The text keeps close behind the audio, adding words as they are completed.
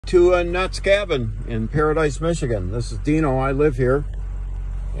To Annette's cabin in Paradise, Michigan. This is Dino. I live here,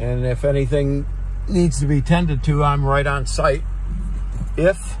 and if anything needs to be tended to, I'm right on site.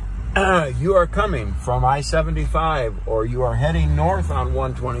 If you are coming from I-75 or you are heading north on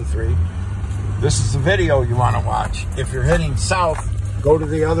 123, this is the video you want to watch. If you're heading south, go to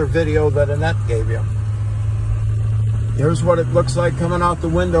the other video that Annette gave you. Here's what it looks like coming out the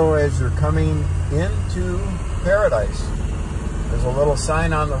window as you're coming into Paradise. There's a little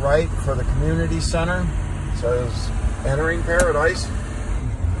sign on the right for the community center. It says, entering Paradise.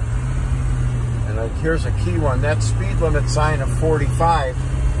 And here's a key one. That speed limit sign of 45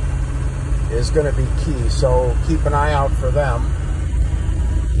 is going to be key, so keep an eye out for them.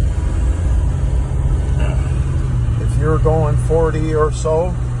 If you're going 40 or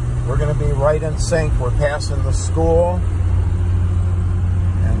so, we're going to be right in sync. We're passing the school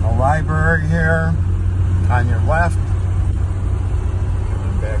and the library here on your left.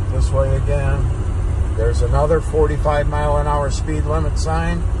 Back this way again. There's another 45-mile-an-hour speed limit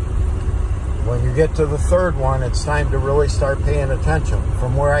sign. When you get to the third one, it's time to really start paying attention.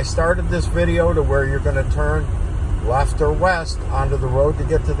 From where I started this video to where you're going to turn left or west onto the road to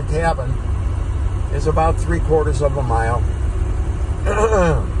get to the cabin is about 3/4 of a mile.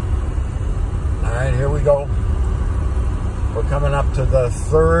 All right, here we go. We're coming up to the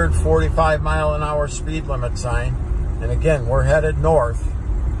third 45-mile-an-hour speed limit sign. And again, we're headed north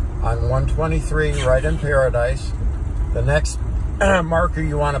on 123 right in Paradise. The next marker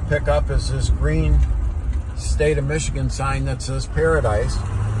you want to pick up is this green State of Michigan sign that says Paradise.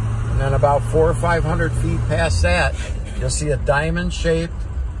 And then about 400 or 500 feet past that, you'll see a diamond-shaped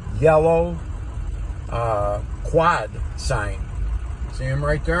yellow quad sign. See him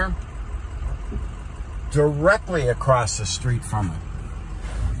right there? Directly across the street from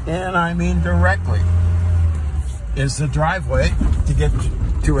it. And I mean directly is the driveway to get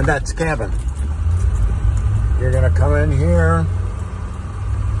to Annette's cabin. You're gonna come in here.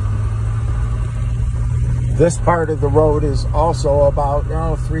 This part of the road is also about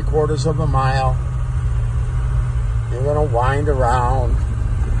 3/4 of a mile. You're gonna wind around,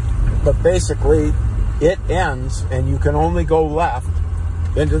 but basically it ends and you can only go left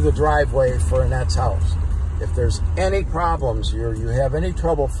into the driveway for Annette's house. If there's any problems, you have any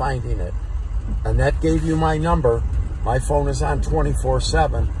trouble finding it, Annette gave you my number. My phone is on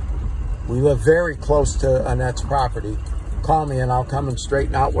 24/7. We live very close to Annette's property. Call me and I'll come and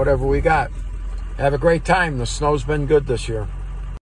straighten out whatever we got. Have a great time. The snow's been good this year.